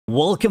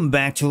Welcome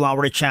back to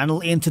our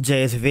channel. In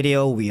today's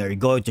video, we are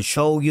going to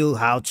show you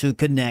how to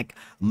connect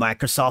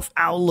Microsoft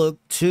Outlook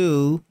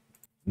to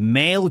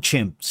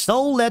Mailchimp.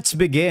 So let's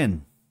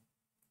begin.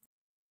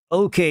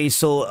 Okay,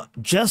 so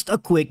just a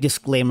quick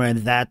disclaimer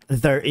that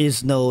there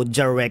is no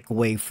direct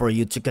way for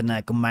you to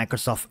connect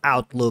Microsoft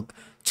Outlook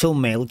to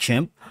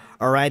Mailchimp.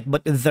 Alright,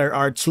 but there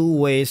are two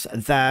ways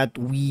that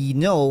we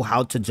know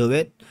how to do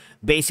it.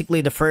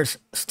 Basically, the first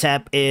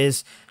step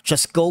is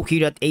just go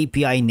here at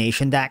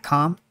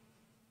apination.com.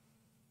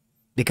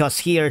 Because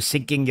here,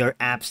 syncing your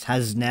apps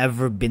has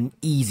never been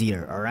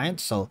easier, alright?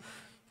 So,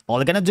 all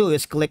you're gonna do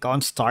is click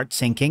on Start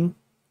Syncing.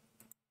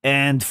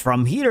 And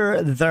from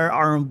here, there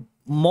are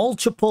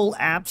multiple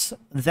apps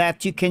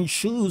that you can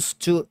choose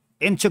to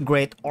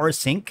integrate or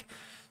sync.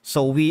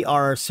 So, we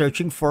are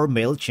searching for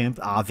Mailchimp,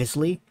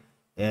 obviously.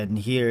 And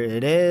here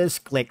it is.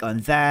 Click on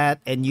that,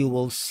 and you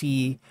will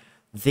see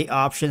the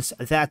options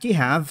that you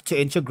have to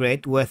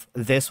integrate with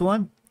this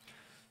one.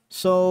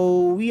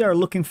 So we are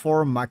looking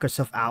for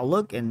Microsoft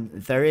Outlook, and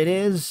there it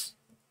is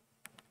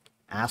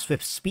as we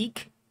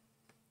speak.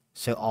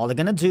 So all they're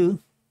gonna do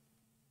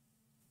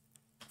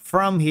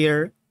from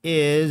here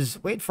is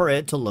wait for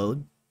it to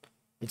load.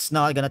 It's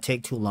not gonna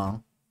take too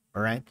long.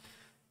 All right,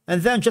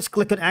 and then just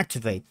click on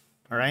activate.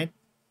 All right,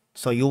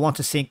 so you want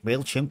to sync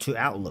Mailchimp to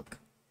Outlook,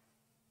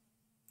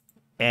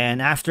 and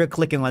after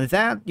clicking on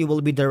that, you will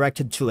be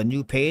directed to a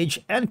new page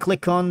and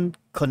click on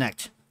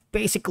connect.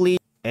 Basically,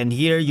 and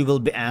here you will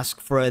be asked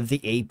for the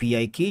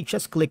API key.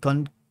 Just click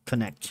on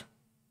connect.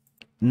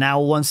 Now,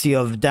 once you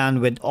have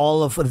done with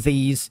all of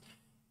these,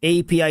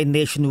 API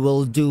Nation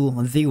will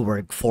do the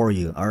work for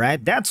you. All right,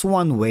 that's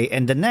one way.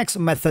 And the next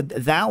method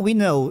that we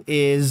know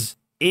is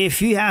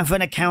if you have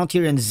an account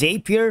here in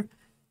Zapier,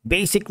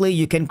 basically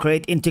you can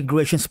create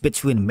integrations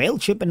between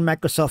Mailchimp and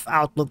Microsoft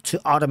Outlook to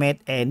automate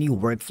any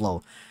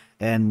workflow.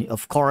 And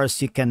of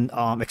course, you can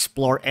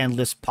explore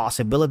endless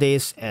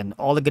possibilities. And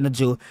all you're gonna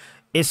do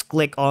is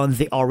click on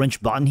the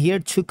orange button here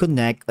to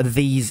connect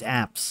these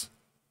apps.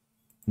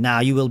 Now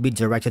you will be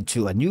directed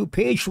to a new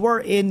page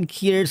wherein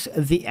here's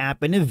the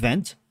app and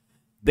event.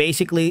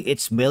 Basically,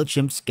 it's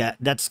Mailchimp's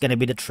that's gonna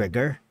be the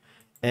trigger,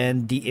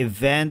 and the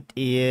event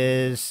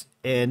is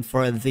in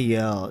for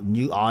the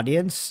new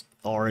audience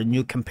or a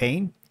new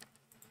campaign,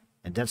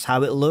 and that's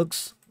how it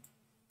looks.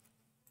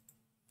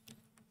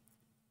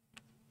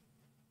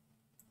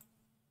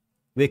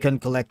 We can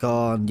click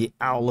on the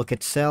Outlook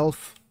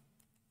itself.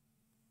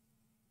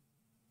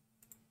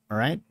 All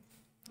right.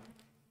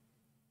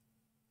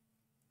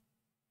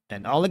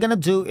 And all you're gonna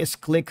do is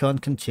click on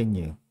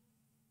continue.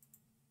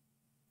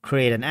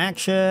 Create an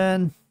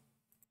action.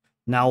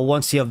 Now,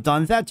 once you have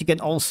done that, you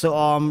can also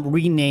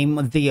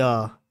rename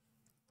the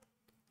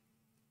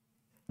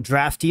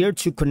draft here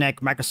to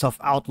connect Microsoft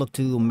Outlook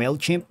to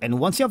Mailchimp. And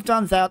once you have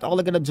done that, all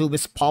you're gonna do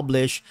is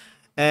publish,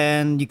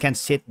 and you can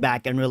sit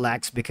back and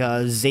relax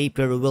because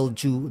Zapier will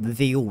do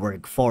the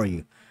work for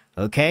you.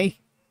 Okay.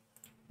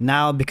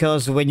 Now,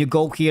 because when you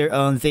go here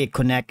on the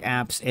Connect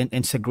Apps and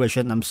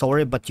Integration, I'm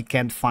sorry, but you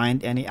can't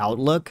find any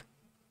Outlook.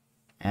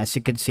 As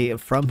you can see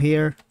from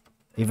here,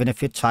 even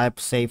if you type,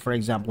 say, for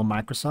example,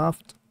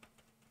 Microsoft.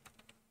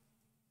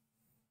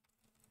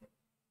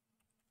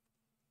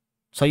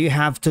 So you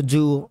have to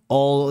do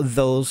all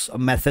those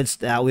methods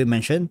that we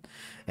mentioned.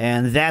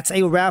 And that's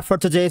a wrap for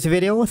today's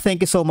video.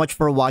 Thank you so much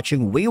for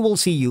watching. We will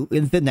see you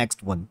in the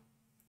next one.